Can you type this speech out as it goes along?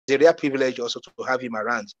a rare privilege also to have him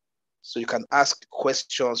around. So you can ask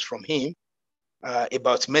questions from him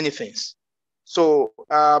about many things. So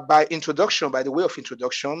by the way of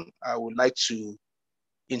introduction, I would like to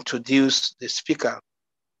introduce the speaker.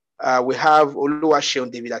 We have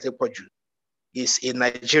Oluwaseun David Adepoju. He's a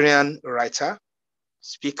Nigerian writer,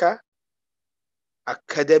 speaker,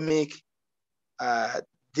 academic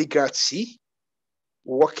dignitary,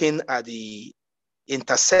 working at the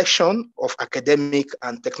intersection of academic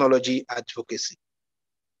and technology advocacy.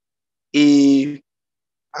 He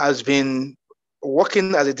has been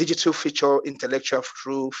working as a digital feature intellectual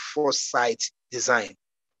through foresight design.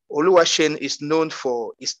 Oluwaseun is known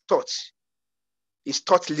for his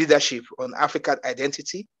thought leadership on African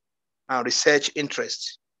identity and research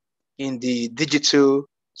interest in the digital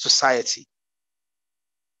society,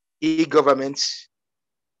 e-government,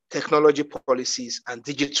 technology policies, and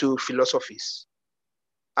digital philosophies.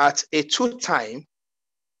 As a two-time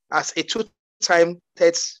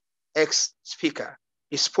TEDx speaker,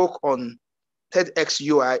 he spoke on TEDx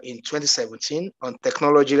UI in 2017 on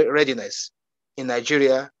technology readiness in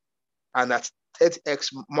Nigeria, and at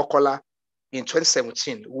TEDx Mokola in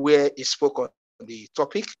 2017, where he spoke on the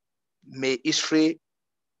topic, May History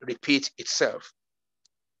Repeat Itself.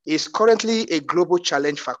 He is currently a Global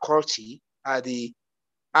Challenge faculty at the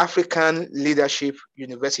African Leadership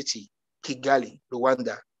University, Kigali,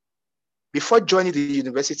 Rwanda. Before joining the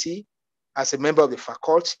university as a member of the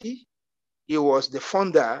faculty, he was the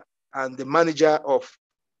founder and the manager of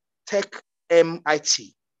Tech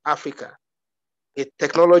MIT Africa, a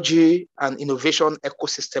technology and innovation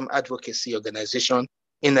ecosystem advocacy organization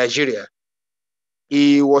in Nigeria.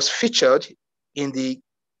 He was featured in the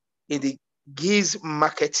GIZ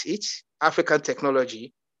Market It African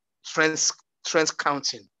Technology Trends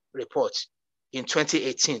Counting report in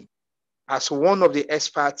 2018 as one of the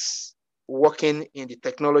experts working in the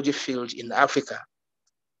technology field in Africa.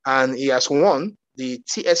 And he has won the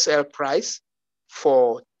TSL Prize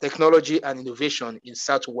for Technology and Innovation in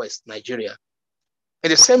Southwest Nigeria.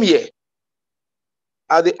 In the same year,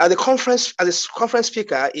 as a conference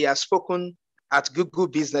speaker, he has spoken at Google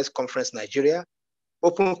Business Conference Nigeria,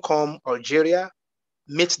 OpenCom Algeria,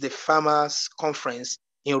 Meet the Farmers Conference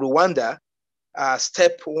in Rwanda,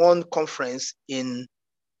 Step 1 Conference in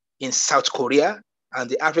South Korea, and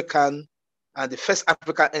the first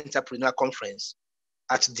African Entrepreneur Conference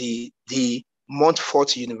at the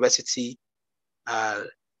Montfort University,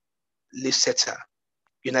 Leicester,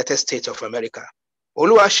 United States of America.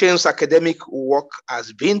 Oluwaseun's academic work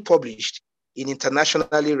has been published in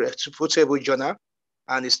internationally reputable journal,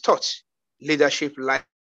 and his thought, leadership, life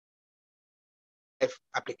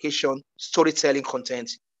application, storytelling content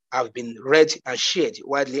have been read and shared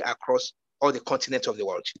widely across all the continents of the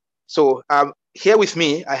world. So here with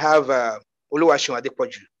me, I have Oluwaseun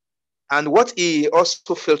Adepoju. And what he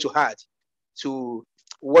also failed to add to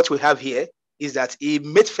what we have here is that he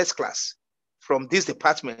made first class from this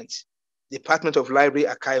Department of Library,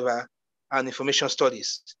 Archival, and Information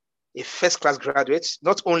Studies, a first-class graduate,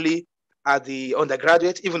 not only at the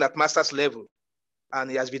undergraduate, even at master's level. And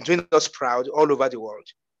he has been doing us proud all over the world.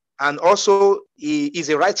 And also, he is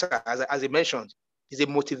a writer, as I mentioned. He's a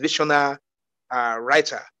motivational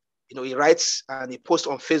writer. You know, he writes and he posts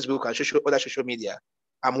on Facebook and other social media.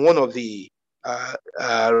 I'm one of the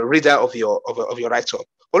reader of your write-up.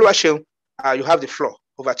 Oluwaseun, you have the floor.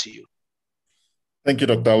 Over to you. Thank you,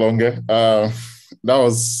 Dr. Longe. That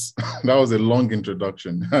was a long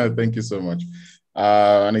introduction. Thank you so much.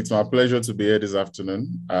 And it's my pleasure to be here this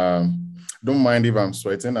afternoon. Don't mind if I'm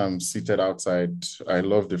sweating. I'm seated outside. I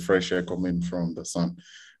love the fresh air coming from the sun.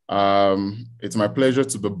 It's my pleasure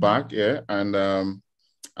to be back here, and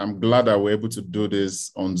I'm glad that we're able to do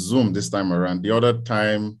this on Zoom this time around. The other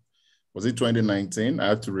time, was it 2019? I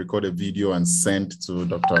had to record a video and send to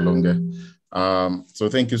Dr. Longe. So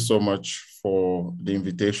thank you so much for the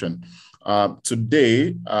invitation.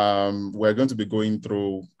 Today, we're going to be going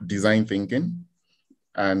through design thinking.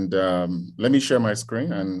 And let me share my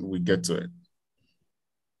screen and we get to it.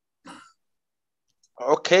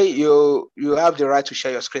 Okay, you have the right to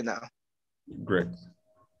share your screen now. Great.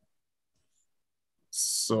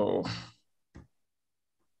 So,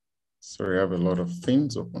 sorry, I have a lot of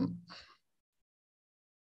things open.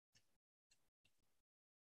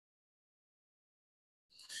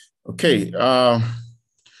 Okay,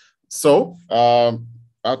 so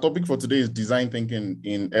our topic for today is design thinking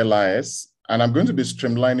in LIS, and I'm going to be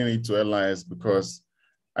streamlining it to LIS because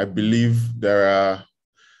I believe there are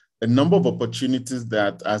a number of opportunities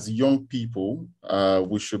that as young people,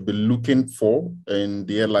 we should be looking for in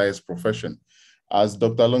the LIS profession. As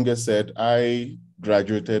Dr. Longe said, I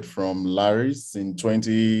graduated from LIS in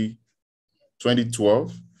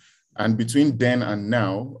 2012. And between then and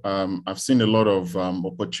now, I've seen a lot of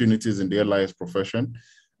opportunities in the LIS profession.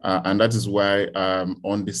 And that is why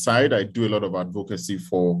on the side, I do a lot of advocacy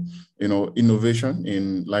for, innovation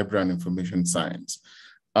in library and information science.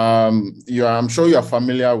 I'm sure you are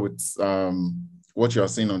familiar with what you are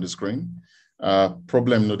seeing on the screen.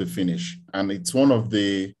 Problem, not the finish. And it's one of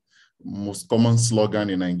the most common slogan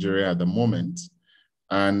in Nigeria at the moment.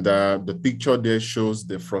 And the picture there shows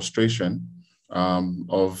the frustration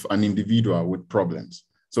of an individual with problems.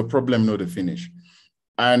 So problem, not the finish.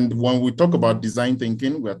 And when we talk about design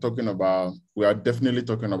thinking, we are definitely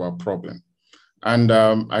talking about problem. And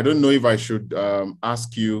I don't know if I should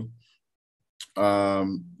ask you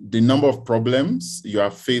the number of problems you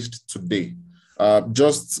have faced today.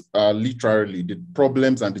 Just literally the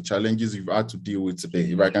problems and the challenges you've had to deal with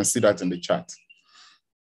today, if I can see that in the chat.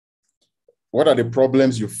 What are the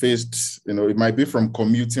problems you faced? It might be from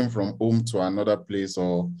commuting from home to another place,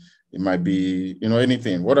 or it might be,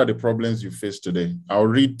 anything. What are the problems you face today? I'll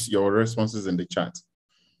read your responses in the chat.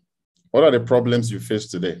 What are the problems you face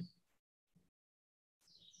today?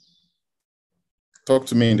 Talk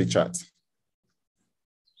to me in the chat.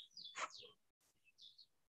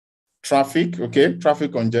 Traffic, okay,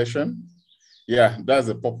 traffic congestion. Yeah, that's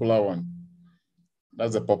a popular one.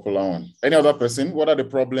 That's a popular one. Any other person? What are the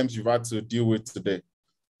problems you've had to deal with today?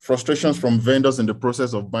 Frustrations from vendors in the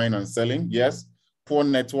process of buying and selling. Yes. Poor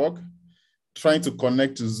network. Trying to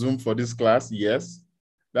connect to Zoom for this class. Yes.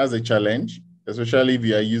 That's a challenge, especially if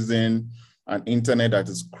you are using an internet that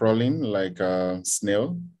is crawling like a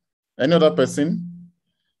snail. Any other person?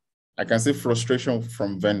 I can see frustration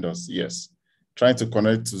from vendors. Yes. Trying to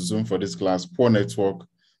connect to Zoom for this class. Poor network.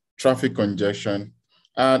 Traffic congestion.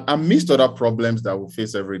 And amidst other problems that we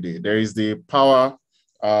face every day, there is the power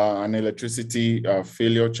and electricity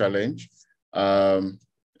failure challenge.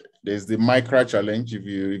 There's the micro challenge if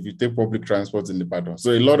you take public transport in the Ibadan.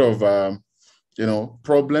 So a lot of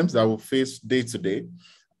problems that we face day to day,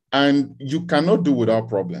 and you cannot do without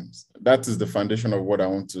problems. That is the foundation of what I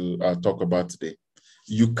want to talk about today.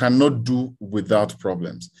 You cannot do without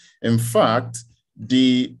problems. In fact,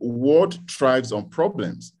 the world thrives on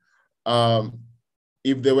problems.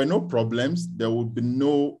 If there were no problems, there would be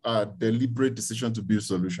no deliberate decision to build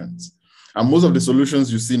solutions. And most of the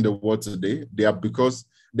solutions you see in the world today, they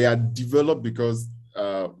are developed because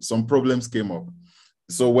some problems came up.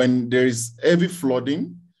 So when there is heavy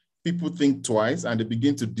flooding, people think twice and they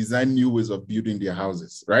begin to design new ways of building their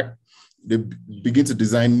houses, right? They begin to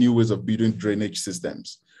design new ways of building drainage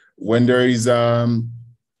systems. When there is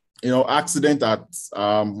accident at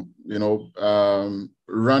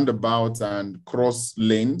roundabout and cross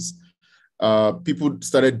lanes, people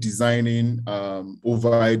started designing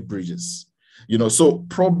overhead bridges. So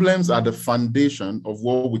problems are the foundation of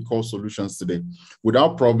what we call solutions today.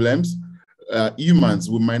 Without problems, humans,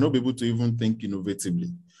 we might not be able to even think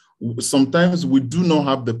innovatively. Sometimes we do not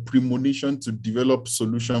have the premonition to develop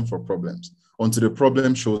solution for problems until the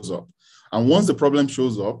problem shows up. And once the problem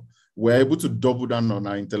shows up, we're able to double down on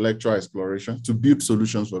our intellectual exploration to build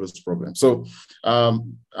solutions for this problem. So I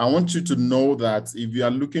want you to know that if you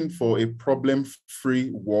are looking for a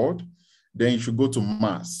problem-free world, then you should go to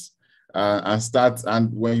maths and start.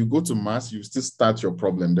 And when you go to maths, you still start your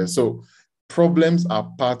problem there. So problems are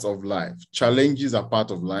part of life. Challenges are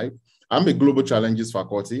part of life. I'm a global challenges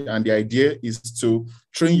faculty, and the idea is to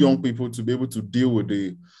train young people to be able to deal with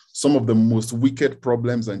some of the most wicked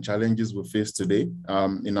problems and challenges we face today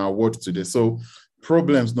in our world today. So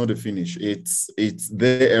problems not the finish. It's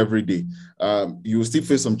there every day. You will still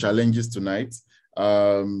face some challenges tonight.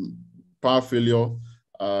 Power failure.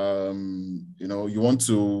 You want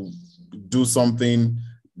to do something,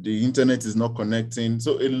 the internet is not connecting.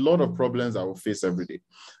 So a lot of problems I will face every day.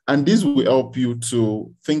 And this will help you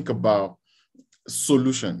to think about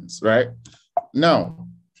solutions, right? Now,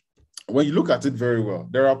 when you look at it very well,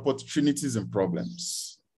 there are opportunities and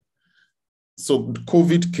problems. So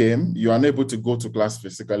COVID came, you are unable to go to class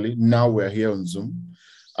physically. Now we're here on Zoom.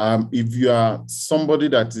 If you are somebody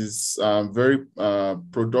that is very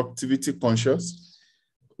productivity conscious,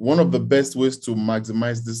 one of the best ways to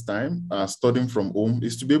maximize this time studying from home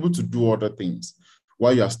is to be able to do other things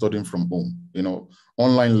while you are studying from home,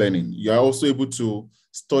 online learning. You are also able to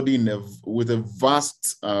study with a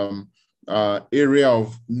vast area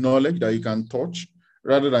of knowledge that you can touch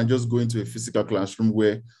rather than just going to a physical classroom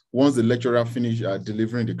where once the lecturer finishes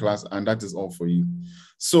delivering the class and that is all for you.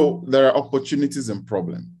 So there are opportunities and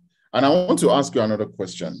problems. And I want to ask you another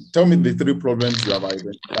question. Tell me the 3 problems you have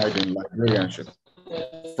identified in librarianship.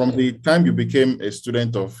 From the time you became a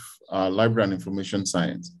student of library and information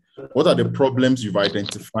science, what are the problems you've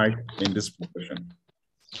identified in this profession?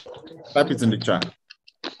 Type it in the chat.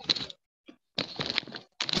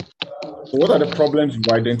 What are the problems you've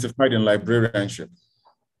identified in librarianship?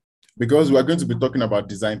 Because we're going to be talking about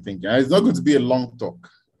design thinking. And it's not going to be a long talk.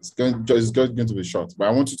 It's going to be short, but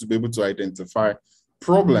I want you to be able to identify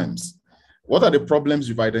problems. What are the problems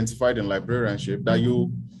you've identified in librarianship that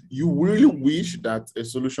you really wish that a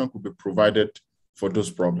solution could be provided for those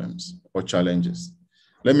problems or challenges?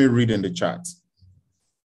 Let me read in the chat.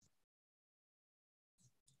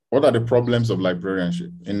 What are the problems of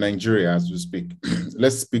librarianship in Nigeria as we speak?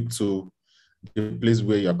 Let's speak to the place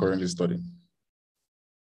where you're currently studying.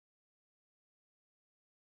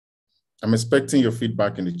 I'm expecting your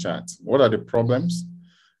feedback in the chat. What are the problems?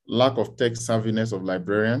 Lack of tech savviness of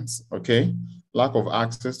librarians, okay? Lack of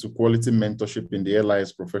access to quality mentorship in the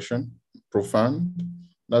LIS profession, profound.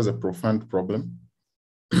 That's a profound problem.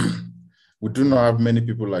 We do not have many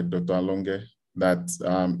people like Dr. Alonge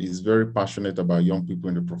that is very passionate about young people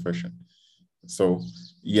in the profession. So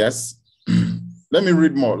yes, let me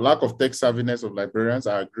read more. Lack of tech savviness of librarians,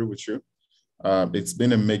 I agree with you. It's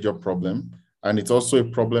been a major problem. And it's also a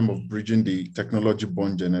problem of bridging the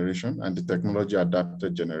technology-born generation and the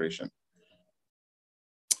technology-adapted generation.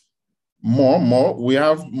 We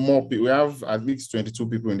have more people. We have at least 22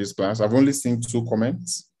 people in this class. I've only seen 2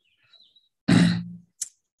 comments.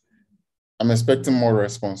 I'm expecting more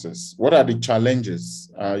responses. What are the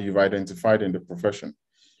challenges you've identified in the profession?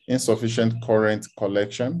 Insufficient current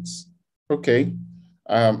collections. Okay.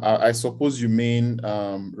 I suppose you mean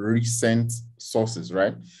recent sources,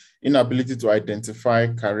 right? Inability to identify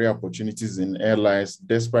career opportunities in LIS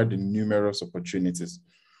despite the numerous opportunities.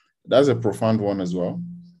 That's a profound one as well.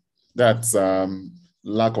 That's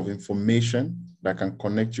lack of information that can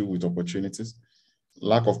connect you with opportunities.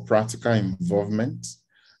 Lack of practical involvement.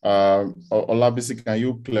 Olabisi, can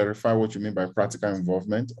you clarify what you mean by practical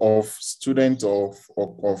involvement of students of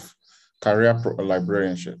career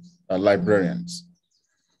librarianship, librarians?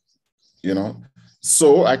 You know,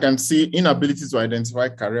 so I can see inability to identify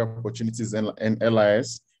career opportunities in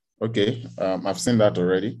LIS. Okay, I've seen that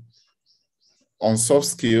already. On soft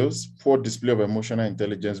skills, poor display of emotional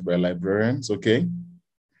intelligence by librarians. Okay,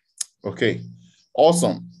 okay,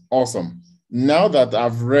 awesome. Now that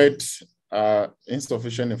I've read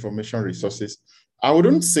insufficient information resources, I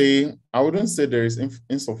wouldn't say there is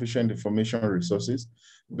insufficient information resources,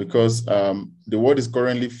 because the world is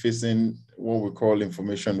currently facing what we call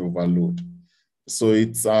information overload. So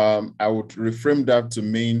it's I would reframe that to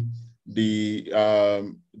mean the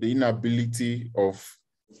inability of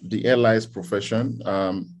the LIS profession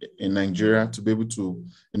in Nigeria to be able to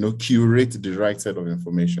curate the right set of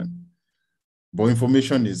information. But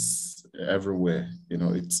information is everywhere.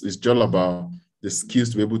 It's just about the skills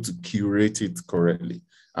to be able to curate it correctly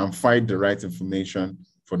and find the right information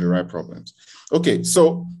for the right problems. Okay,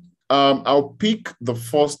 so I'll pick the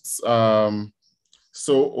first.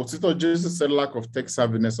 So Otito Jesu said lack of tech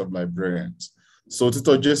savviness of librarians. So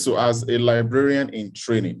Otito Jesu, as a librarian in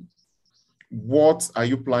training, what are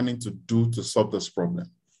you planning to do to solve this problem?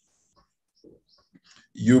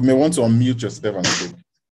 You may want to unmute yourself and speak.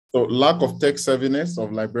 So lack of tech savviness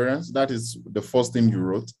of librarians, that is the first thing you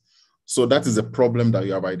wrote. So that is a problem that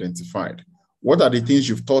you have identified. What are the things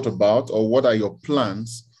you've thought about, or what are your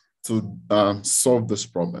plans to solve this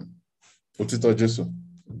problem? Otito Jesu.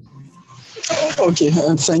 Okay,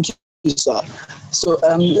 thank you, sir. So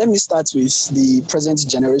let me start with the present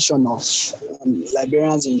generation of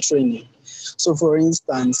librarians in training. So for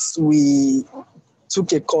instance, we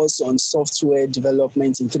took a course on software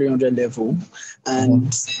development in 300 level,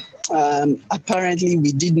 and apparently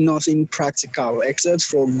we did nothing practical except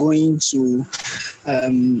for going to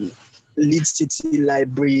Lead City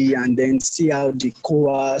Library and then see how the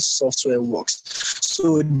core software works.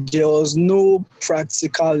 So there was no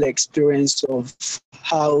practical experience of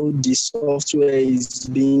how the software is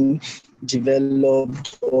being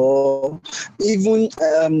developed, or even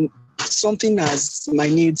something as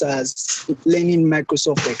minute as learning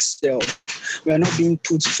Microsoft Excel. We are not being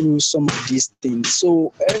put through some of these things.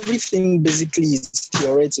 So everything basically is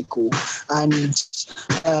theoretical, and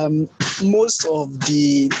most of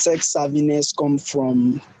the tech savviness come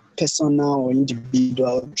from personal or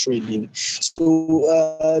individual training.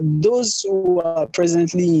 So those who are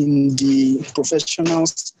presently in the professional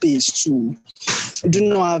space too do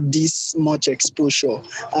not have this much exposure.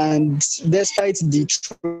 And despite the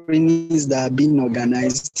trainings that are being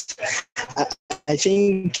organized, I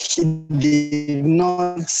think they've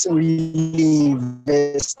not really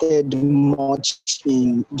invested much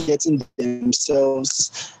in getting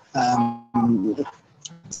themselves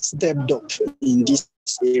stepped up in this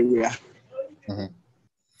area. Mm-hmm.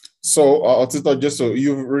 So, Otito, just so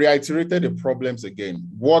you've reiterated the problems again.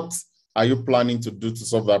 What are you planning to do to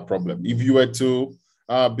solve that problem? If you were to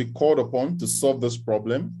be called upon to solve this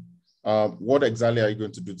problem, what exactly are you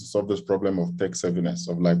going to do to solve this problem of tech savviness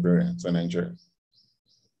of librarians in Nigeria?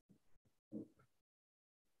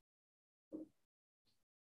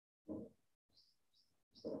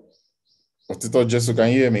 Otito, Jesu, can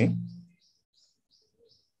you hear me?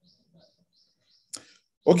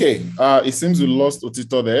 Okay, it seems we lost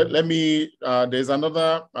Otito there. Let me, there's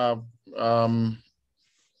another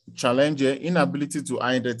challenge here, inability to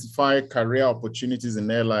identify career opportunities in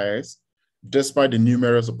LIS despite the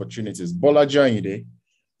numerous opportunities. Bolaji Ayinde,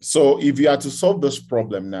 so if you are to solve this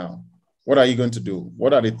problem now, what are you going to do?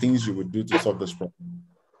 What are the things you would do to solve this problem?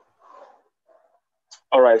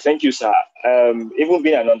 All right, thank you, sir. Even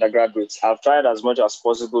being an undergraduate, I've tried as much as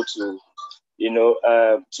possible to,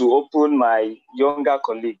 to open my younger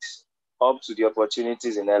colleagues up to the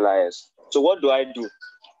opportunities in LIS. So what do?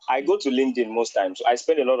 I go to LinkedIn most times. I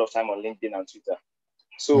spend a lot of time on LinkedIn and Twitter.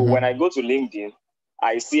 So when I go to LinkedIn,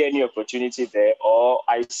 I see any opportunity there, or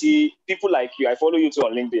I see people like you. I follow you too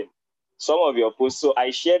on LinkedIn. Some of your posts, so I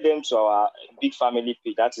share them to our big family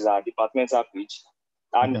page. That is our departmental page.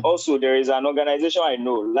 And also there is an organization I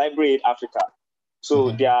know, Library Aid Africa.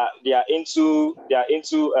 So they are into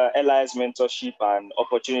LIS mentorship and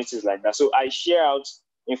opportunities like that. So I share out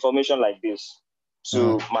information like this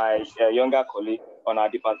to my younger colleague on our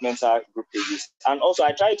departmental group pages. And also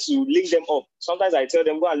I try to link them up. Sometimes I tell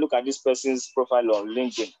them, go and look at this person's profile on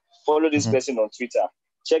LinkedIn, follow this person on Twitter,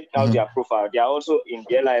 check out their profile. They are also in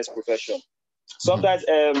the LIS profession. Sometimes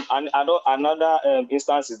another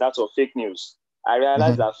instance is that of fake news. I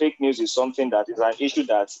realize that fake news is something that is an issue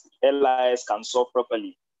that LIS can solve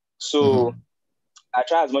properly. So I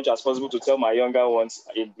try as much as possible to tell my younger ones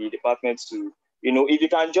in the department to, if you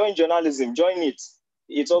can join journalism, join it.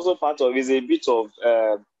 It's also it's a bit of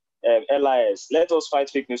LIS. Let us fight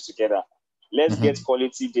fake news together. Let's get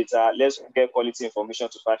quality data. Let's get quality information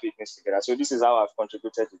to fight fake news together. So this is how I've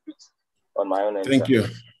contributed a bit on my own end. Thank you.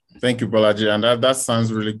 Thank you, Bolaji. And that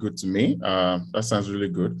sounds really good to me. That sounds really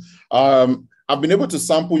good. I've been able to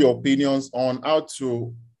sample your opinions on how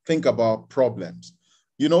to think about problems.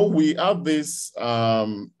 We have this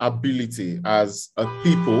ability as a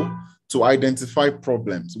people to identify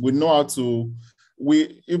problems. We know how to,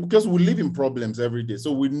 because we live in problems every day.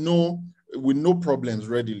 So we know problems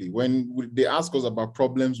readily. When they ask us about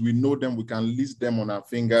problems, we know them, we can list them on our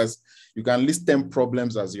fingers. You can list 10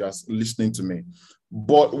 problems as you are listening to me.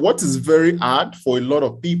 But what is very hard for a lot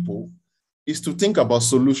of people is to think about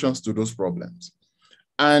solutions to those problems.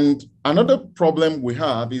 And another problem we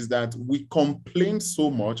have is that we complain so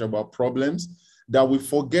much about problems that we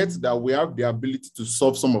forget that we have the ability to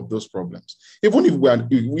solve some of those problems, even if we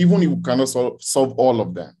cannot solve all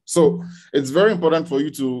of them. So it's very important for you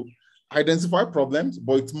to identify problems,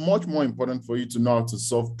 but it's much more important for you to know how to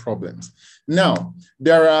solve problems. Now,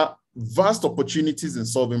 there are vast opportunities in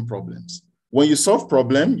solving problems. When you solve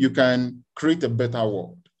problems, you can create a better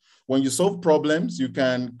world. When you solve problems, you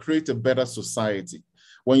can create a better society.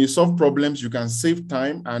 When you solve problems, you can save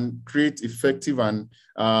time and create effective and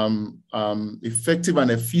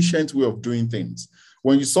efficient way of doing things.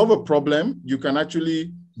 When you solve a problem, you can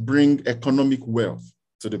actually bring economic wealth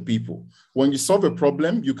to the people. When you solve a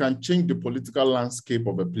problem, you can change the political landscape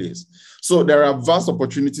of a place. So there are vast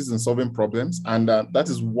opportunities in solving problems, and that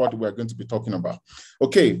is what we're going to be talking about.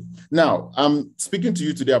 Okay, now I'm speaking to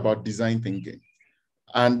you today about design thinking.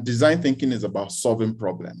 And design thinking is about solving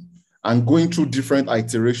problems and going through different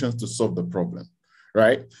iterations to solve the problem,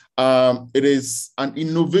 right? It is an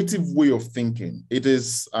innovative way of thinking. It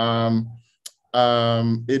is a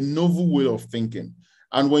novel way of thinking.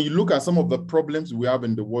 And when you look at some of the problems we have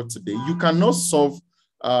in the world today, you cannot solve,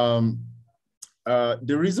 the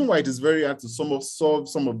reason why it is very hard to solve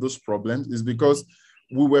some of those problems is because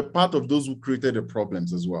we were part of those who created the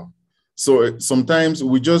problems as well. So sometimes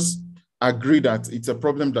we just agree that it's a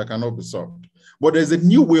problem that cannot be solved. But there's a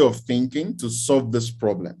new way of thinking to solve these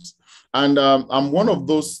problems. And I'm one of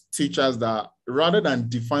those teachers that rather than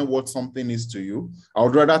define what something is to you, I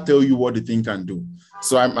would rather tell you what the thing can do.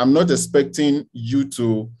 So I'm not expecting you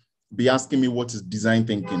to be asking me what is design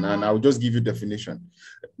thinking, and I'll just give you definition.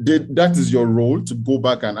 That is your role, to go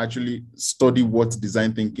back and actually study what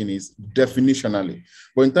design thinking is definitionally.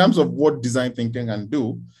 But in terms of what design thinking can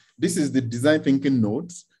do, this is the design thinking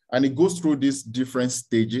notes, and it goes through these different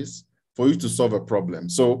stages for you to solve a problem.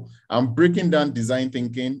 So I'm breaking down design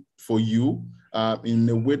thinking for you in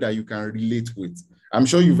a way that you can relate with. I'm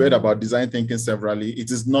sure you've heard about design thinking severally.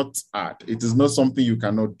 It is not art. It is not something you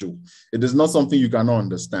cannot do. It is not something you cannot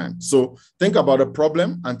understand. So think about a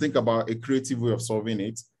problem and think about a creative way of solving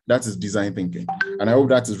it. That is design thinking. And I hope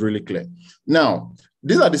that is really clear. Now,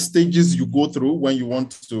 these are the stages you go through when you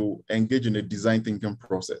want to engage in a design thinking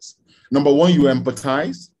process. Number one, you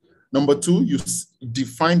empathize. Number two, you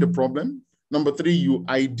define the problem. Number three, you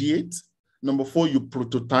ideate. Number four, you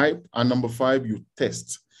prototype. And number five, you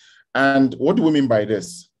test. And what do we mean by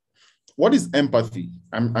this? What is empathy?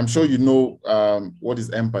 I'm sure you know what is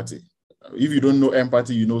empathy. If you don't know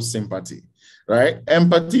empathy, you know sympathy, right?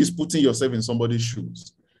 Empathy is putting yourself in somebody's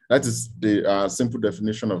shoes. That is the simple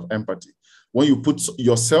definition of empathy. When you put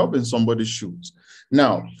yourself in somebody's shoes.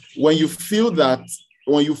 Now, when you feel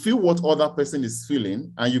what other person is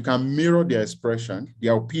feeling and you can mirror their expression,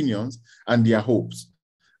 their opinions, and their hopes,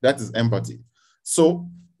 that is empathy. So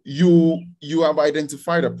you have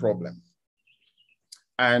identified a problem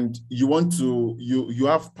and you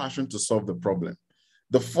have passion to solve the problem.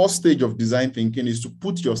 The first stage of design thinking is to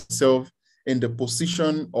put yourself in the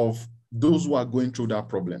position of those who are going through that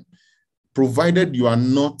problem, provided you are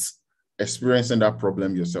not experiencing that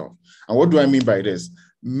problem yourself. And what do I mean by this?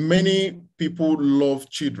 Many people love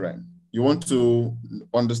children. You want to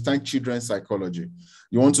understand children's psychology.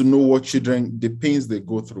 You want to know what the pains they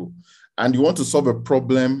go through. And you want to solve a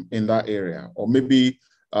problem in that area. Or maybe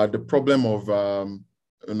the problem of,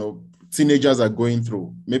 teenagers are going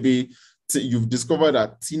through. Maybe you've discovered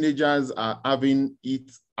that teenagers are having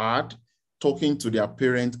it hard talking to their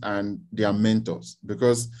parents and their mentors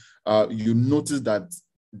because you notice that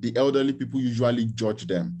the elderly people usually judge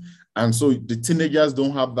them. And so the teenagers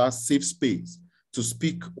don't have that safe space to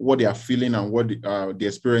speak what they are feeling and what the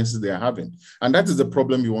experiences they are having. And that is the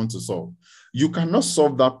problem you want to solve. You cannot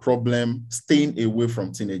solve that problem staying away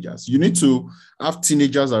from teenagers. You need to have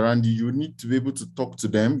teenagers around you. You need to be able to talk to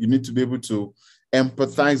them. You need to be able to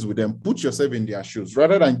empathize with them, put yourself in their shoes.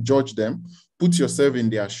 Rather than judge them, put yourself in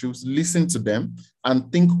their shoes, listen to them,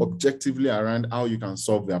 and think objectively around how you can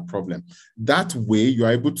solve their problem. That way, you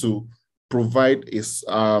are able to provide a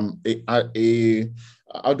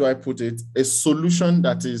solution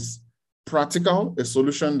that is practical, a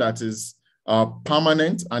solution that is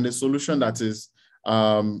permanent, and a solution that is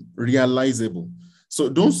realizable.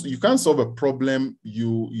 So you can't solve a problem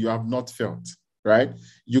you have not felt, right?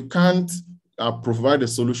 You can't provide a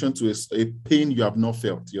solution to a pain you have not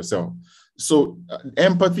felt yourself. So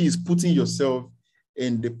empathy is putting yourself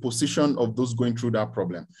in the position of those going through that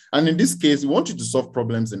problem. And in this case, we want you to solve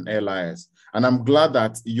problems in LIS. And I'm glad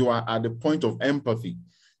that you are at the point of empathy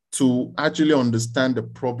to actually understand the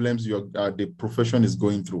problems the profession is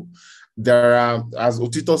going through. There are, as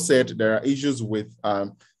Otito said, there are issues with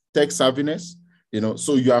tech savviness,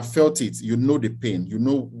 so you have felt it, you know the pain, you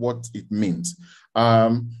know what it means.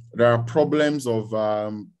 There are problems of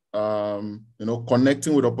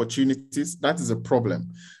connecting with opportunities. That is a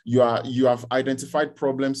problem. You have identified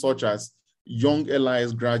problems such as young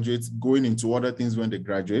LIS graduates going into other things when they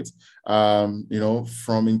graduate,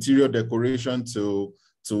 from interior decoration to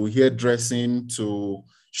hairdressing, to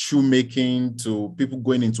shoemaking, to people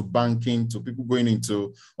going into banking, to people going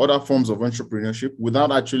into other forms of entrepreneurship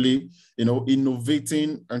without actually,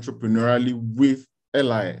 innovating entrepreneurially with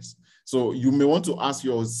LIS. So you may want to ask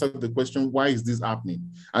yourself the question, why is this happening?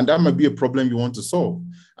 And that might be a problem you want to solve.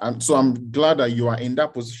 And so I'm glad that you are in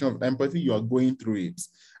that position of empathy, you are going through it.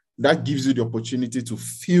 That gives you the opportunity to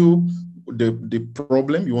feel the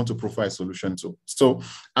problem you want to provide a solution to. So,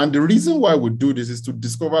 and the reason why we do this is to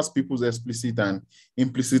discover people's explicit and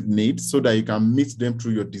implicit needs so that you can meet them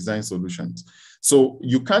through your design solutions. So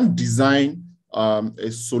you can't design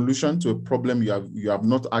a solution to a problem you have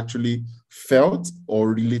not actually felt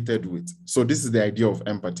or related with. So this is the idea of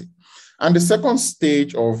empathy. And the second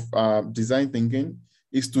stage of design thinking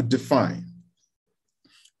is to define.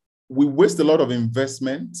 We waste a lot of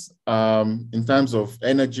investment in terms of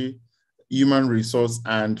energy, human resource,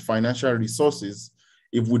 and financial resources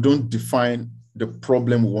if we don't define the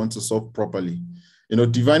problem we want to solve properly.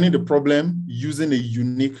 Defining the problem using a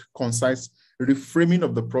unique, concise reframing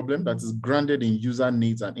of the problem that is grounded in user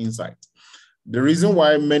needs and insight. The reason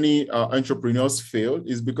why many entrepreneurs fail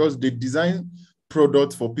is because they design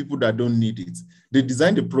products for people that don't need it. They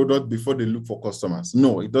design the product before they look for customers.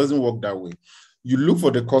 No, it doesn't work that way. You look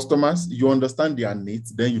for the customers, you understand their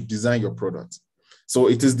needs, then you design your product. So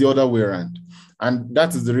it is the other way around. And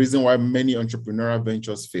that is the reason why many entrepreneurial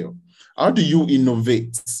ventures fail. How do you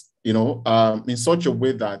innovate, in such a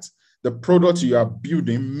way that the product you are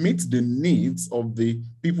building meets the needs of the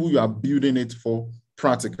people you are building it for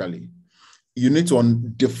practically? You need to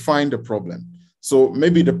define the problem. So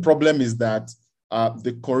maybe the problem is that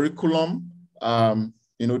the curriculum,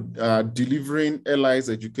 delivering LIS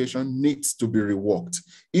education needs to be reworked.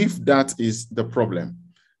 If that is the problem,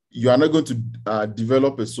 you are not going to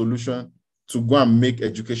develop a solution to go and make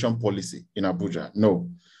education policy in Abuja. No.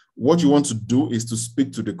 What you want to do is to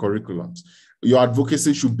speak to the curriculums. Your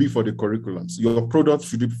advocacy should be for the curriculums. Your product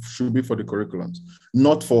should be for the curriculums,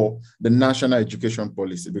 not for the national education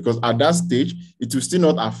policy, because at that stage, it will still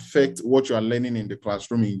not affect what you are learning in the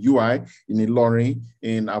classroom, in UI, in Ilorin,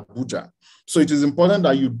 in Abuja. So it is important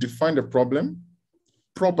that you define the problem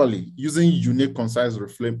properly using unique, concise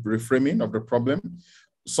reframing of the problem.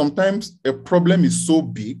 Sometimes a problem is so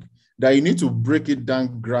big that you need to break it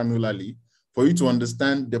down granularly for you to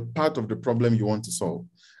understand the part of the problem you want to solve.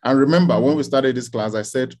 And remember, when we started this class, I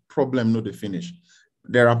said problem, not the finish.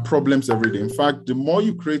 There are problems every day. In fact, the more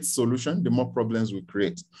you create solution, the more problems we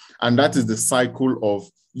create. And that is the cycle of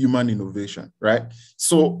human innovation, right?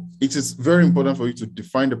 So it is very important for you to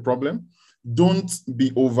define the problem. Don't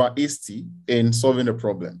be over hasty in solving the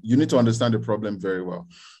problem. You need to understand the problem very well.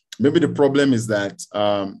 Maybe the problem is that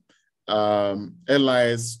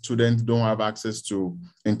LIS students don't have access to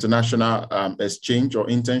international exchange or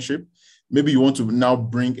internship. Maybe you want to now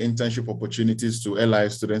bring internship opportunities to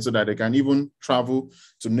LIS students so that they can even travel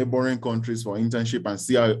to neighboring countries for internship and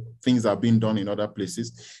see how things are being done in other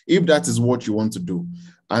places. If that is what you want to do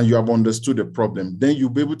and you have understood the problem, then you'll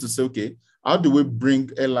be able to say, okay, how do we bring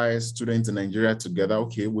LIS students in Nigeria together?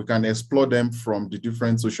 Okay, we can explore them from the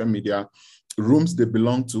different social media rooms they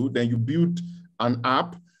belong to. Then you build an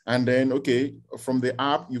app. And then, okay, from the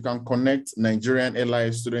app, you can connect Nigerian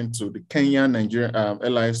LIS students to the Kenyan Nigerian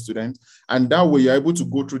LIS students. And that way, you're able to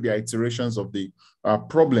go through the iterations of the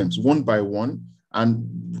problems one by one.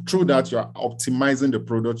 And through that, you're optimizing the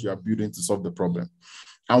product you are building to solve the problem.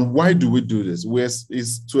 And why do we do this?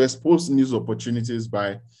 Is to expose new opportunities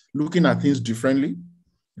by looking at things differently,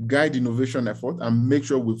 guide innovation effort, and make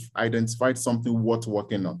sure we've identified something worth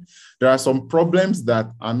working on. There are some problems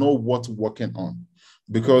that are not worth working on,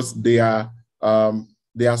 because they are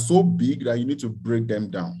so big that you need to break them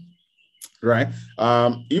down, right?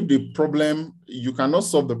 If the problem, you cannot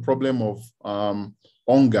solve the problem of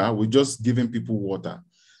hunger with just giving people water.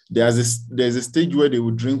 There's a stage where they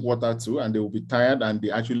will drink water too, and they will be tired and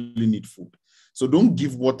they actually need food. So don't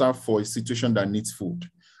give water for a situation that needs food,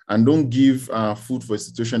 and don't give food for a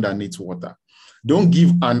situation that needs water. Don't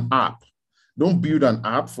give an app. Don't build an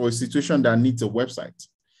app for a situation that needs a website.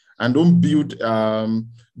 And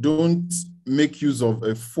don't make use of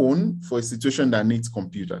a phone for a situation that needs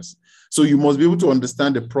computers. So you must be able to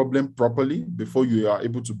understand the problem properly before you are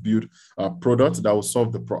able to build a product that will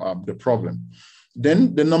solve the problem.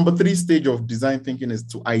 Then the number 3 stage of design thinking is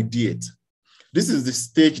to ideate. This is the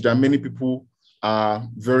stage that many people are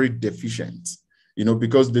very deficient,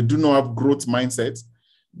 because they do not have growth mindset.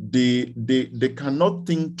 They cannot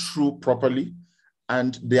think through properly,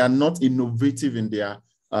 and they are not innovative in their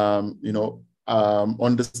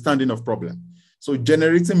understanding of problem. So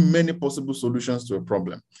generating many possible solutions to a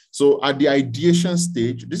problem. So at the ideation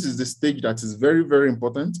stage, this is the stage that is very, very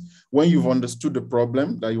important. When you've understood the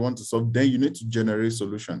problem that you want to solve, then you need to generate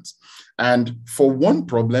solutions. And for one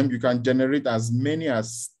problem, you can generate as many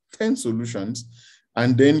as 10 solutions,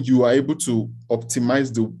 and then you are able to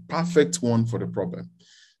optimize the perfect one for the problem.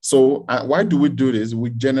 So why do we do this? We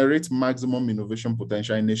generate maximum innovation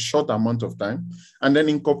potential in a short amount of time, and then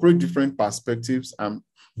incorporate different perspectives and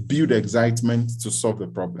build excitement to solve the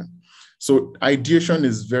problem. So ideation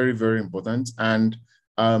is very, very important, and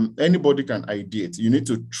anybody can ideate. You need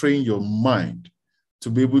to train your mind to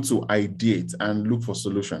be able to ideate and look for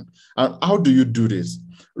solution. And how do you do this?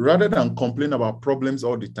 Rather than complain about problems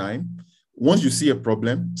all the time, once you see a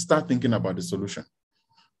problem, start thinking about the solution.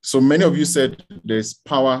 So many of you said there's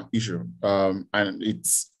power issue, and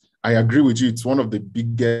I agree with you. It's one of the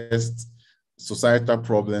biggest societal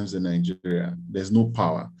problems in Nigeria. There's no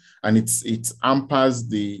power, and it hampers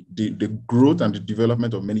the growth and the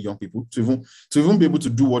development of many young people to even be able to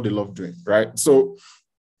do what they love doing, right? So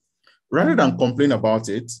rather than complain about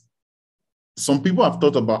it, some people have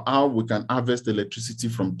thought about how we can harvest electricity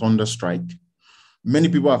from thunder strike. Many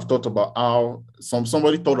people have thought about how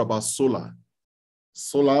somebody thought about solar.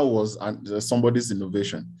 Solar was somebody's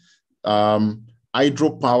innovation.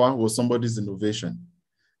 Hydropower was somebody's innovation.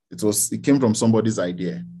 It came from somebody's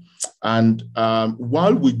idea. And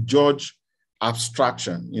while we judge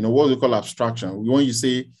abstraction, what we call abstraction, when you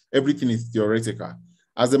say everything is theoretical,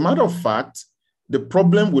 as a matter of fact, the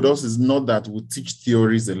problem with us is not that we teach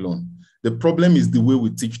theories alone. The problem is the way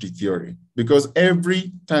we teach the theory, because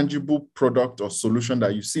every tangible product or solution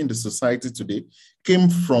that you see in the society today came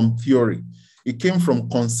from theory. It came from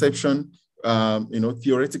conception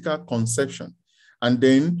theoretical conception. And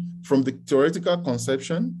then from the theoretical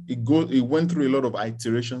conception, it went through a lot of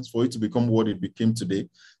iterations for it to become what it became today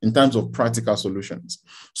in terms of practical solutions.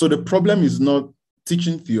 So the problem is not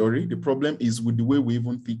teaching theory. The problem is with the way we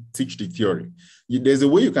even teach the theory. There's a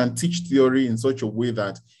way you can teach theory in such a way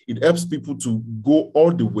that it helps people to go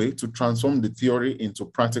all the way to transform the theory into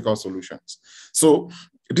practical solutions. So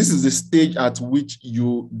this is the stage at which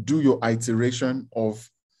you do your iteration of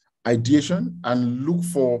ideation and look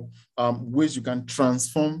for ways you can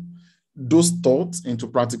transform those thoughts into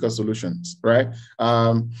practical solutions, right?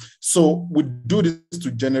 So we do this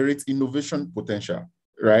to generate innovation potential,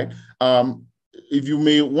 right? If you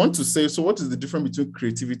may want to say, so what is the difference between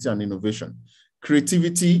creativity and innovation?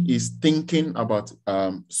 Creativity is thinking about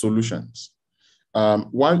solutions,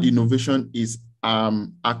 while innovation is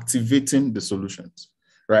activating the solutions,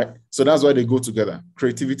 right? So that's why they go together,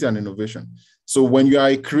 creativity and innovation. So when you are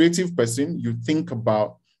a creative person, you think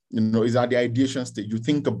about, is at the ideation stage, you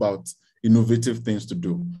think about innovative things to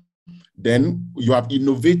do. Then you have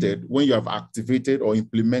innovated when you have activated or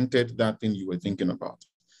implemented that thing you were thinking about.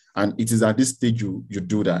 And it is at this stage you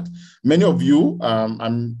do that. Many of you,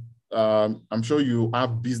 I'm sure you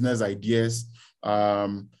have business ideas.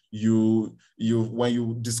 When you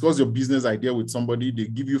discuss your business idea with somebody, they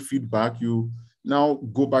give you feedback, you now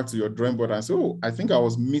go back to your drawing board and say, oh, I think I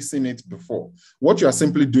was missing it before. What you are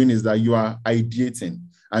simply doing is that you are ideating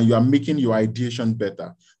and you are making your ideation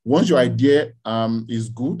better. Once your idea is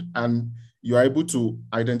good and you are able to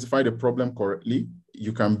identify the problem correctly,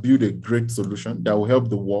 you can build a great solution that will help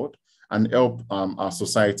the world and help our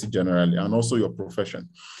society generally, and also your profession.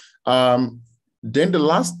 Then the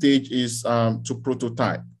last stage is to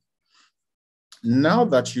prototype. Now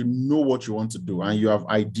that you know what you want to do and you have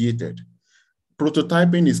ideated,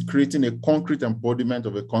 prototyping is creating a concrete embodiment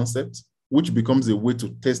of a concept, which becomes a way to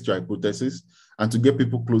test your hypothesis and to get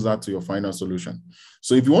people closer to your final solution.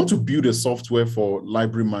 So if you want to build a software for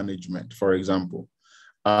library management, for example,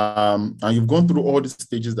 and you've gone through all the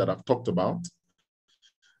stages that I've talked about,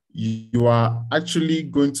 you are actually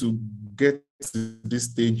going to get to this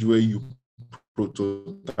stage where you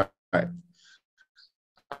prototype.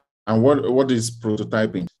 And what is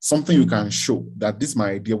prototyping? Something you can show that this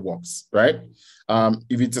my idea works, right?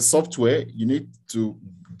 If it's a software, you need to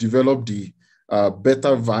develop the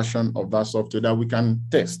better version of that software that we can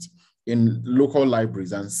test in local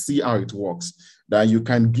libraries and see how it works, that you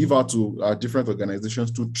can give out to different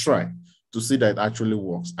organizations to try to see that it actually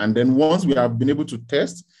works. And then once we have been able to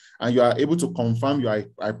test and you are able to confirm your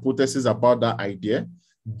hypothesis about that idea,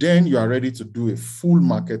 then you are ready to do a full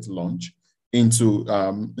market launch into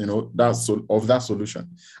that solution.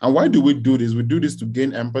 And why do we do this? We do this to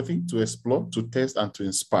gain empathy, to explore, to test, and to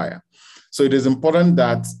inspire. So it is important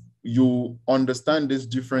that you understand these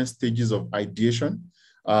different stages of ideation,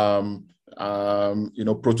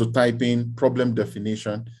 prototyping, problem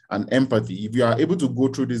definition, and empathy. If you are able to go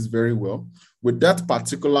through this very well, with that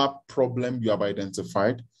particular problem you have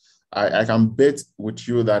identified, I can bet with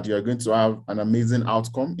you that you're going to have an amazing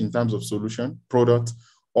outcome in terms of solution, product,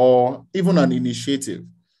 or even an initiative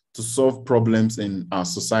to solve problems in our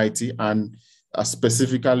society and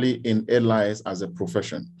specifically in LIS as a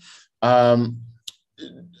profession.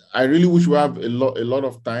 I really wish we have a lot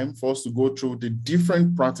of time for us to go through the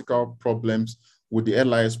different practical problems with the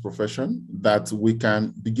LIS profession that we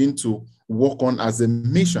can begin to work on as a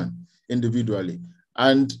mission individually.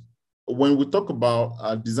 And when we talk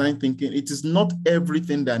about design thinking, it is not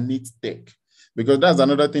everything that needs tech, because that's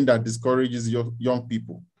another thing that discourages young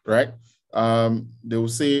people, right? They will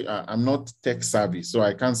say, I'm not tech savvy, so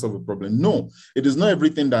I can't solve a problem. No, it is not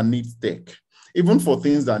everything that needs tech. Even for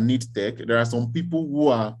things that need tech, there are some people who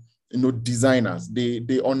are, designers.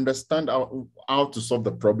 They understand how to solve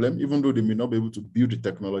the problem, even though they may not be able to build the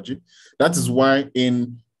technology. That is why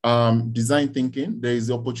in design thinking, there is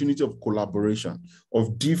the opportunity of collaboration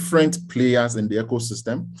of different players in the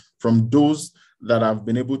ecosystem, from those that have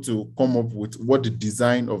been able to come up with what the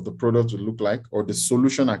design of the product will look like, or the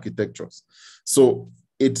solution architectures. So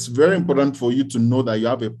it's very important for you to know that you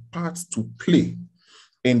have a part to play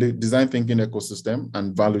in the design thinking ecosystem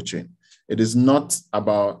and value chain. It is not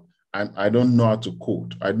about, I don't know how to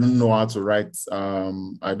code, I don't know how to write,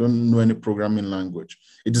 I don't know any programming language.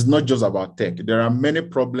 It is not just about tech. There are many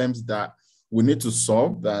problems that we need to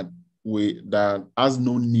solve that has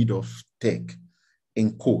no need of tech,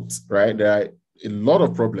 in quotes, right? There are a lot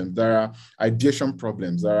of problems. There are ideation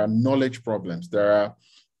problems, there are knowledge problems, there are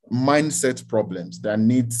mindset problems that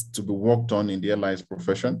needs to be worked on in the LIS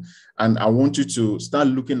profession. And I want you to start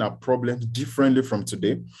looking at problems differently from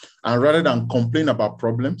today. And rather than complain about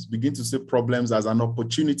problems, begin to see problems as an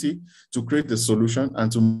opportunity to create a solution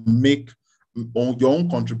and to make your own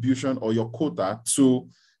contribution or your quota to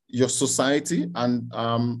your society, and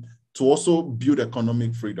to also build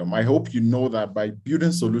economic freedom. I hope you know that by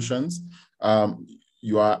building solutions,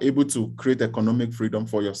 you are able to create economic freedom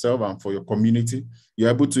for yourself and for your community. You're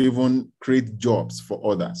able to even create jobs for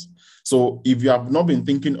others. So if you have not been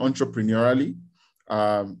thinking entrepreneurially,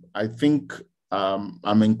 I think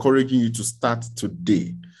I'm encouraging you to start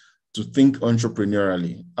today to think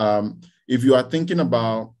entrepreneurially. If you are thinking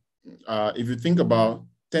about, if you think about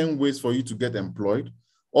 10 ways for you to get employed,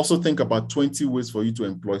 also think about 20 ways for you to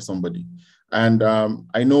employ somebody. And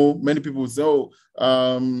I know many people say, oh,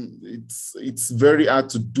 it's very hard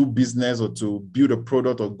to do business or to build a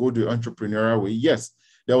product or go the entrepreneurial way. Yes,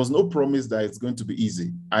 there was no promise that it's going to be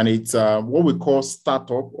easy. And it's what we call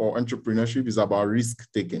startup or entrepreneurship is about risk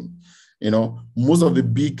taking. You know, most of the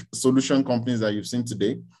big solution companies that you've seen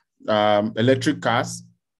today, electric cars,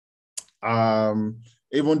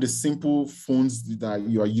 even the simple phones that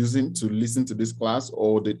you are using to listen to this class,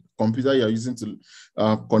 or the computer you are using to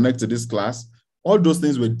connect to this class, all those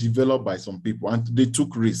things were developed by some people and they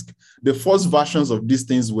took risk. The first versions of these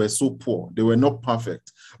things were so poor. They were not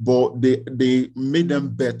perfect, but they made them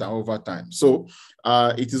better over time. So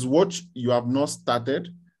it is what you have not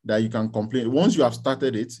started that you can complain. Once you have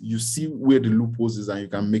started it, you see where the loopholes is and you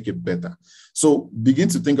can make it better. So begin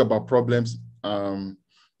to think about problems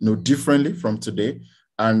differently from today.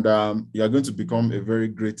 And you are going to become a very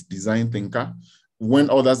great design thinker. When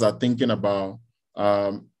others are thinking about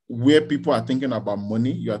where people are thinking about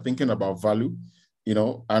money, you are thinking about value,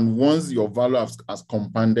 and once your value has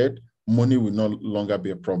compounded, money will no longer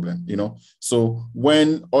be a problem, So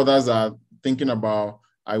when others are thinking about,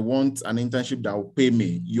 I want an internship that will pay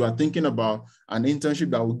me, you are thinking about an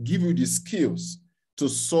internship that will give you the skills to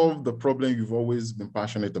solve the problem you've always been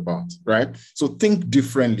passionate about, right? So think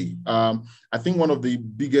differently. I think one of the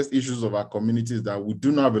biggest issues of our community is that we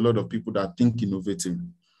do not have a lot of people that think innovatively.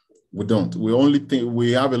 We don't. We only think,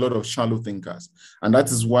 we have a lot of shallow thinkers. And that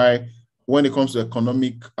is why when it comes to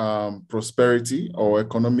economic prosperity or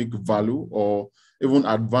economic value or even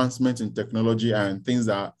advancement in technology and things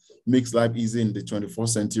that makes life easy in the 21st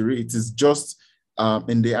century, it is just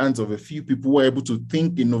in the hands of a few people who are able to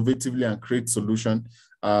think innovatively and create solutions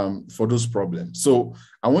for those problems. So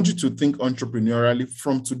I want you to think entrepreneurially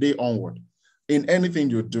from today onward in anything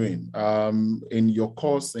you're doing, in your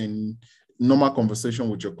course, in normal conversation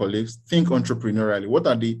with your colleagues. Think entrepreneurially. What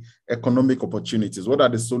are the economic opportunities? What are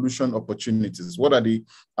the solution opportunities? What are the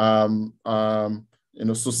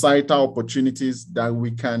societal opportunities that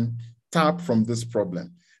we can tap from this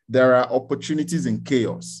problem? There are opportunities in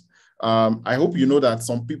chaos. I hope you know that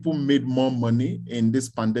some people made more money in this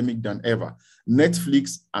pandemic than ever.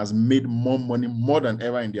 Netflix has made more money more than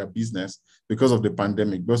ever in their business because of the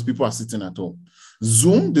pandemic, because people are sitting at home.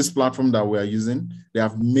 Zoom, this platform that we are using, they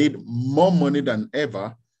have made more money than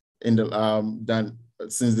ever in the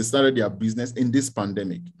since they started their business in this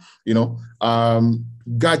pandemic.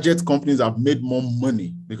 Gadget companies have made more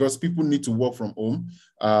money because people need to work from home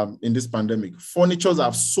in this pandemic. Furnitures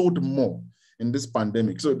have sold more in this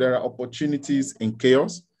pandemic. So there are opportunities in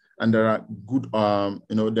chaos, and there are good,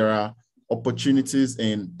 there are opportunities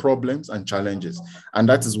in problems and challenges. And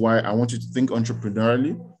that is why I want you to think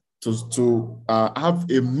entrepreneurially, to have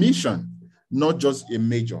a mission, not just a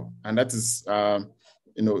major. And that is,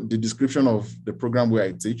 the description of the program where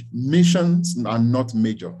I teach. Missions are not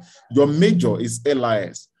major. Your major is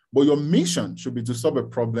LIS, but your mission should be to solve a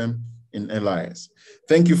problem in LIS.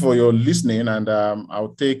 Thank you for your listening, and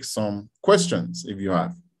I'll take some questions if you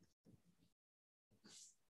have.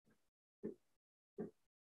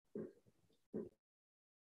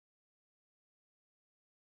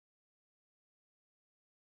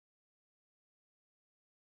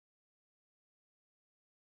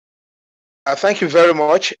 Thank you very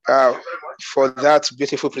much for that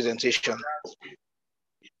beautiful presentation.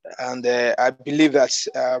 And I believe that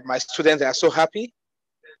my students are so happy,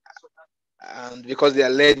 and because they are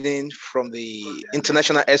learning from the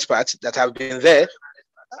international experts that have been there,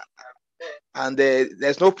 and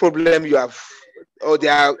there's no problem you have, or they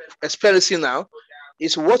are experiencing now.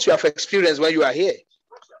 It's what you have experienced when you are here.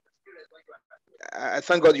 I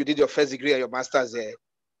thank God you did your first degree and your master's there,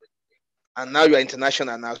 and now you are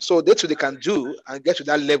international now. So that's what they can do and get to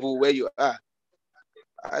that level where you are.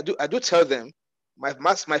 I do tell them,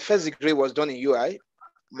 my first degree was done in UI.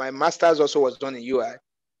 My master's also was done in UI.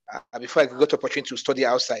 before I got opportunity to study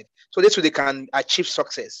outside. So this way they can achieve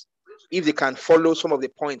success if they can follow some of the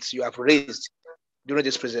points you have raised during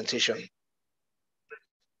this presentation.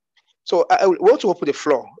 So we want to open the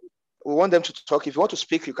floor. We want them to talk. If you want to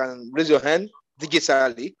speak, you can raise your hand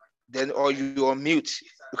digitally, then or you unmute.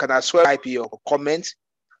 You can as well type your comment,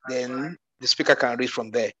 then the speaker can read from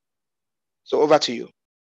there. So over to you.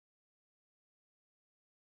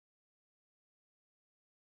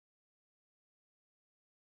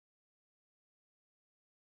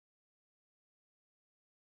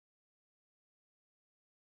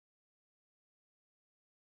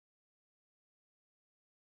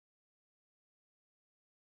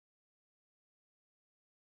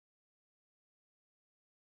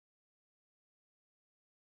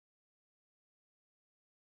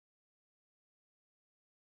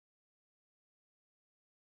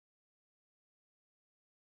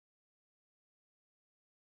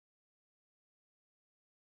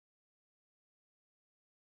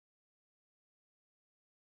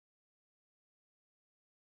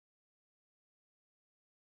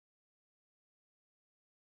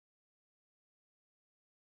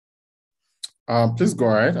 Please go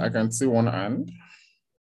ahead. I can see one hand.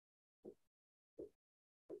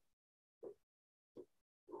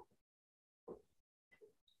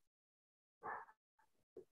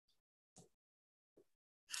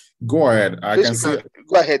 Go ahead. I can see.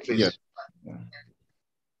 Go ahead, please. Yeah.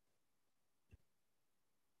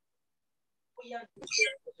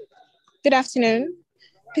 Good afternoon.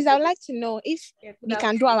 Please, I would like to know if we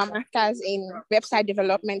can do our masters in website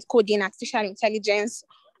development, coding, artificial intelligence,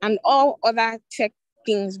 and all other tech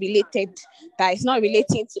things related that is not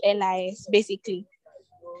relating to LIS, basically.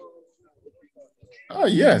 Oh,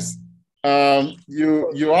 yes.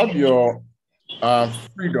 You have your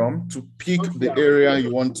freedom to pick the area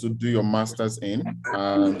you want to do your master's in.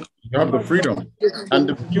 You have the freedom. And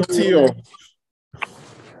the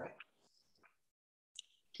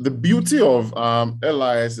beauty of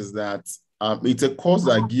LIS is that it's a course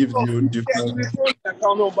that gives you different.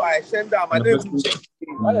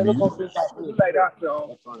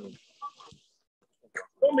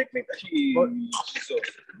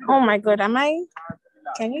 Oh my God, am I?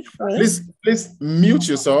 Can you please mute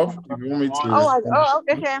yourself if you want me to. Oh,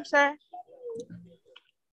 okay, I'm sorry.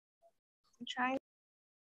 I'm trying.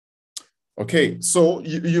 Okay, so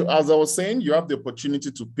you, as I was saying, you have the opportunity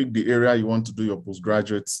to pick the area you want to do your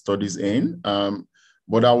postgraduate studies in.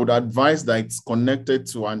 But I would advise that it's connected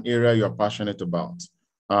to an area you're passionate about.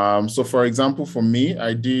 So for example, for me,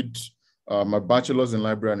 I did my bachelor's in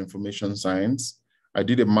library and information science. I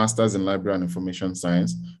did a master's in library and information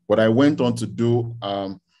science, but I went on to do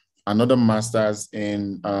another master's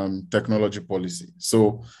in technology policy.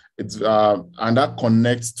 So it's, and that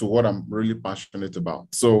connects to what I'm really passionate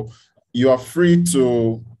about. So you are free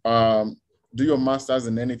to do your master's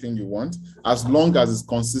in anything you want, as long as it's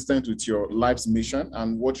consistent with your life's mission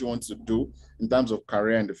and what you want to do in terms of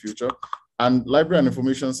career in the future. And library and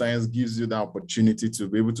information science gives you the opportunity to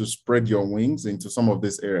be able to spread your wings into some of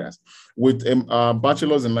these areas. With a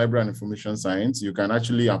bachelor's in library and information science, you can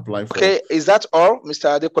actually apply for. Okay, is that all,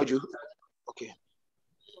 Mr. Adepoju? Okay.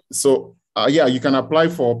 So yeah, you can apply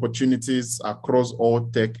for opportunities across all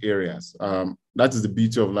tech areas. That is the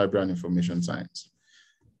beauty of library and information science.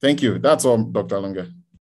 Thank you. That's all, Dr. Alonge.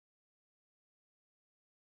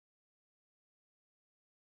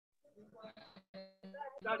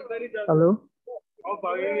 Hello?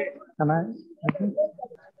 Can I?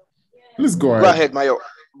 Please go ahead. Go ahead, Mayo.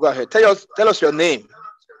 Go ahead. Tell us your name,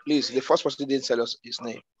 please. The first person didn't tell us his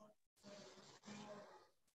name.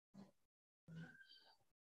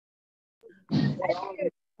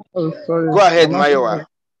 Oh, sorry. Go ahead, Mayo.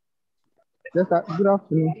 Yes, good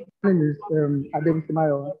afternoon. My name is Adepoju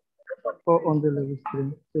Mayo on the level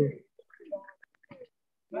screen. So,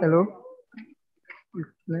 hello? Is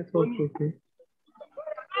network okay?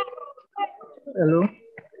 Hello?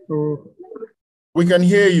 So, we can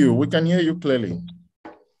hear you. We can hear you clearly.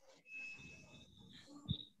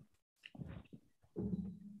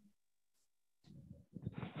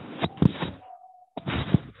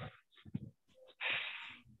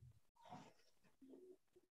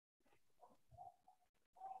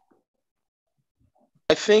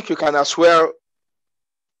 I think you can as well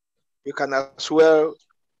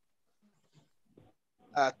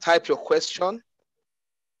type your question.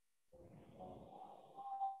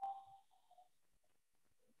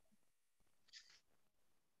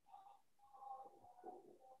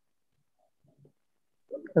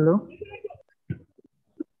 hello?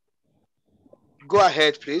 Go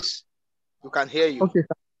ahead, please. We can hear you. Okay,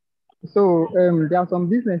 so there are some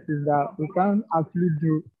businesses that we can't actually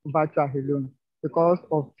do virtual alone. because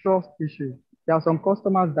of trust issues. There are some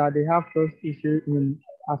customers that they have trust issue in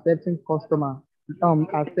accepting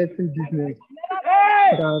business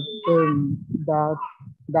that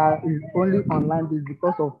that is only online based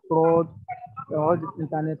because of fraud, all this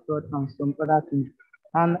internet fraud and some other things.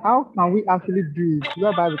 And how can we actually do it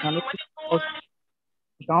whereby we can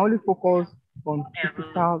only focus on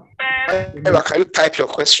physical? Can you type your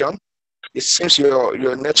question? It seems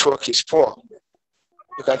your network is poor.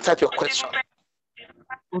 You can type your question.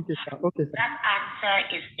 Okay, sir. Okay, sir. That answer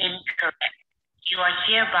is incorrect. You are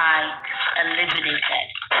hereby eliminated.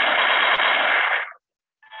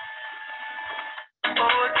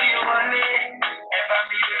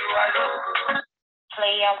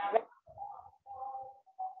 Player one.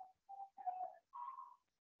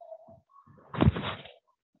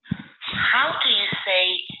 How do you say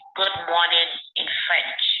good morning in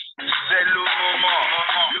French?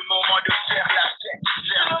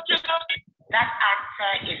 That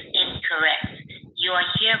answer is incorrect. You are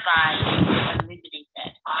hereby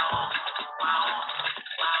eliminated.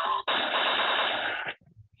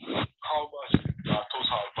 How much is our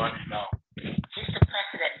total money now? Mr.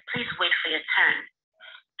 President, please wait for your turn.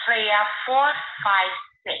 Player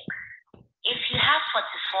 456. If you have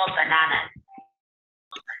 44 bananas.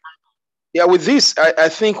 Yeah, with this, I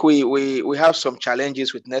think we have some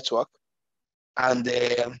challenges with network. And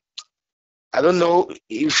I don't know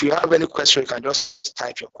if you have any question, you can just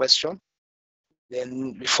type your question.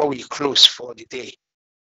 Then before we close for the day.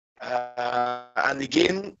 And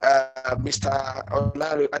again, Mr.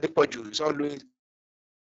 Adepoju is always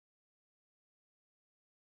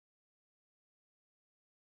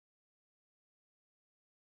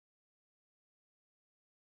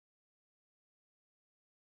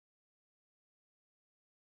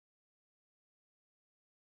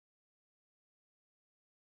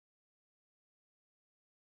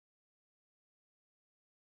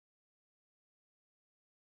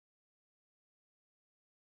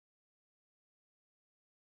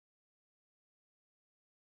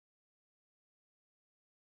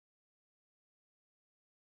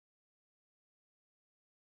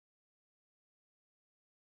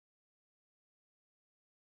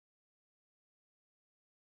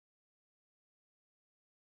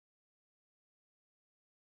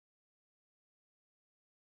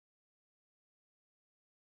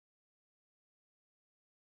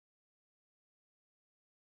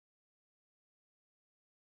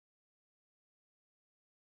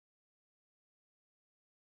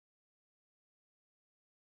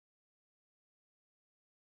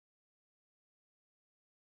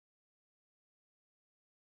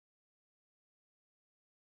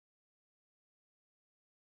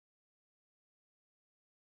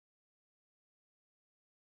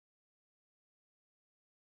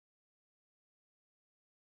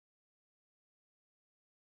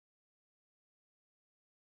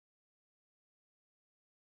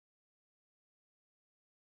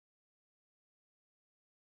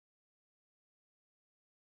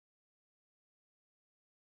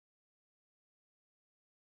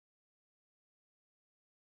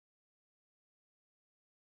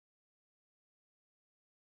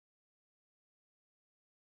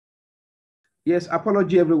Yes,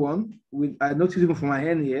 apology everyone. I noticed even from my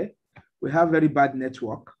end here, we have very bad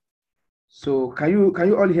network. So can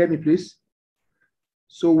you all hear me, please?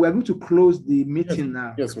 So we're going to close the meeting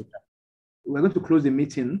now. Yes, we can. We're going to close the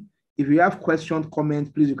meeting. If you have questions,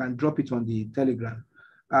 comments, please, you can drop it on the Telegram.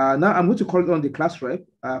 Now I'm going to call on the class rep,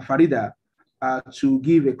 Farida, to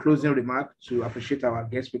give a closing remark to appreciate our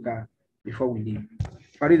guest speaker before we leave.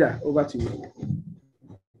 Farida, over to you.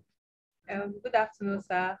 Good afternoon,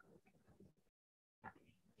 sir.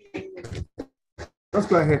 Let's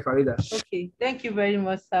go ahead, Farida. Okay, thank you very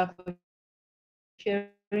much, sir, for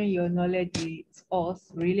sharing your knowledge with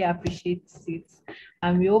us. Really appreciate it.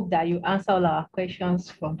 And we hope that you answer all our questions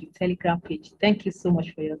from the Telegram page. Thank you so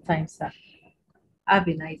much for your time, sir. Have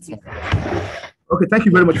a nice day. Okay, thank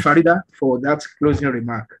you very much, Farida, for that closing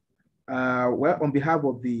remark. Well, on behalf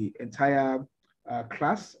of the entire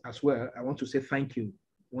class as well, I want to say thank you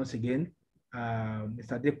once again,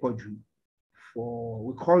 Mr. Adepoju,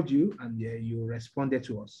 we called you and you responded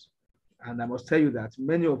to us. And I must tell you that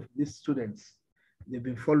many of these students, they've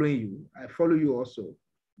been following you. I follow you also.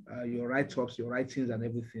 Your write-ups, your writings and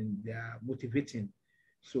everything, they are motivating.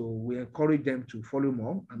 So we encourage them to follow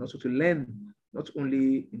more and also to learn, not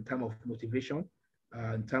only in terms of motivation,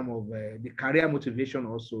 in terms of the career motivation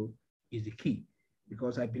also is the key,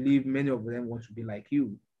 because I believe many of them want to be like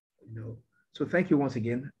you, So thank you once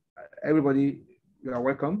again. Everybody, you are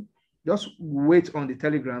welcome. Just wait on the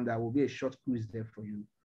Telegram. There will be a short quiz there for you.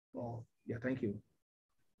 Yeah, thank you.